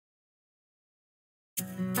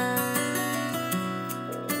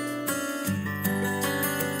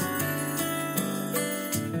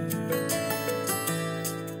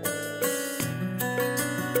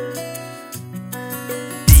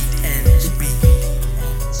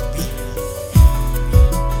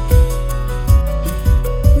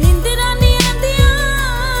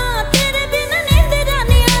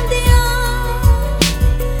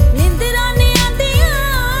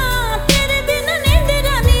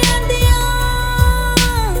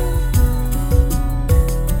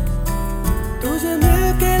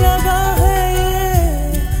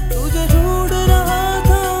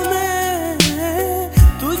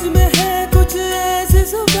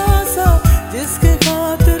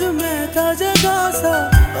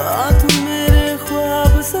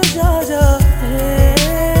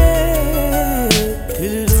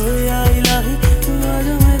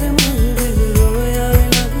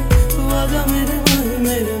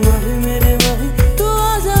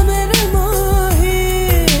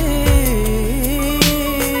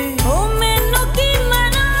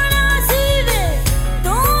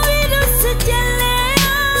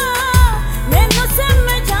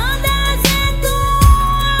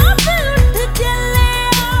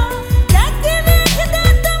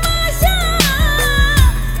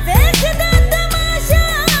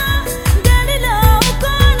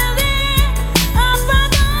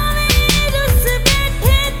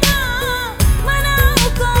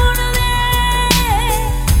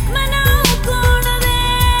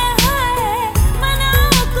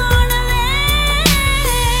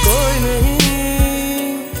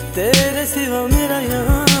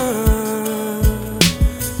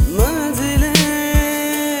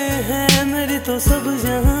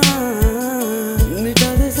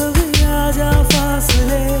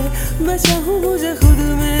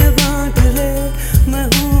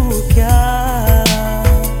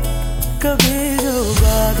कभी जो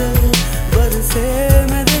बादल बरसे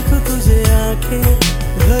मैं देखूं तुझे आंखें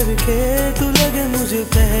भर के, तू लगे मुझे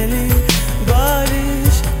पहली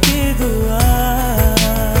बारिश की दुआ।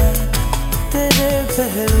 तेरे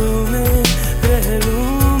पहलू में रह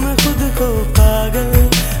लूं मैं खुद को पागल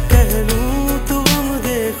कह लूं, तू गम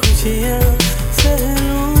दे खुशियाँ सह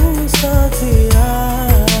लूं साथिया।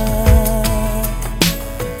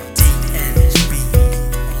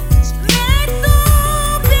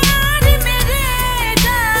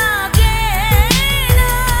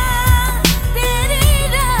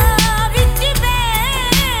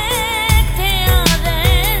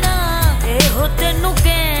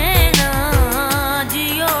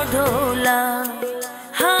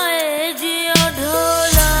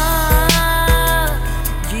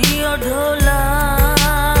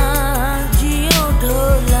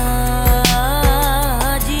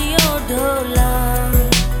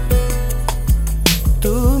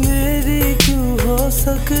 तू मेरी क्यों हो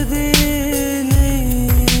सकती नहीं,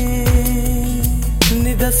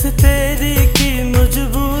 निदस तेरी की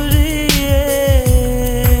मजबूरी है,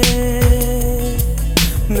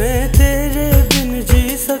 मैं तेरे बिन जी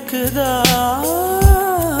सकदा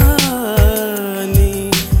नहीं,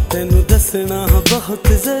 तेनू दसना बहुत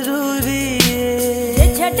जरूरी है।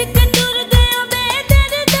 छड़ के टुर गया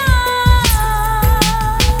बेदर्दा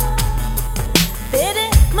तेरे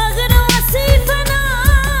मगरों असी फना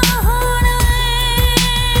होना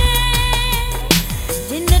है,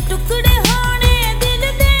 जिन्ने टुकड़े होने दिल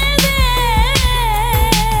दे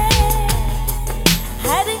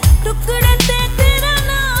हर टुकड़े ते तेरा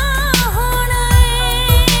ना होना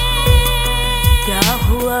है। क्या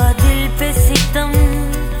हुआ दिल पे सितम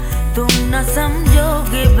तुम न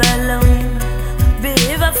समझोगे बलम,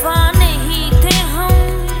 बेवफा नहीं थे हम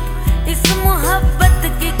इस मोहब्बत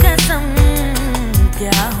की कसम।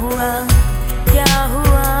 क्या हुआ क्या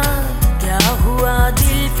हुआ क्या हुआ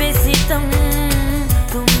दिल पे सितम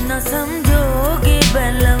तुम न समझो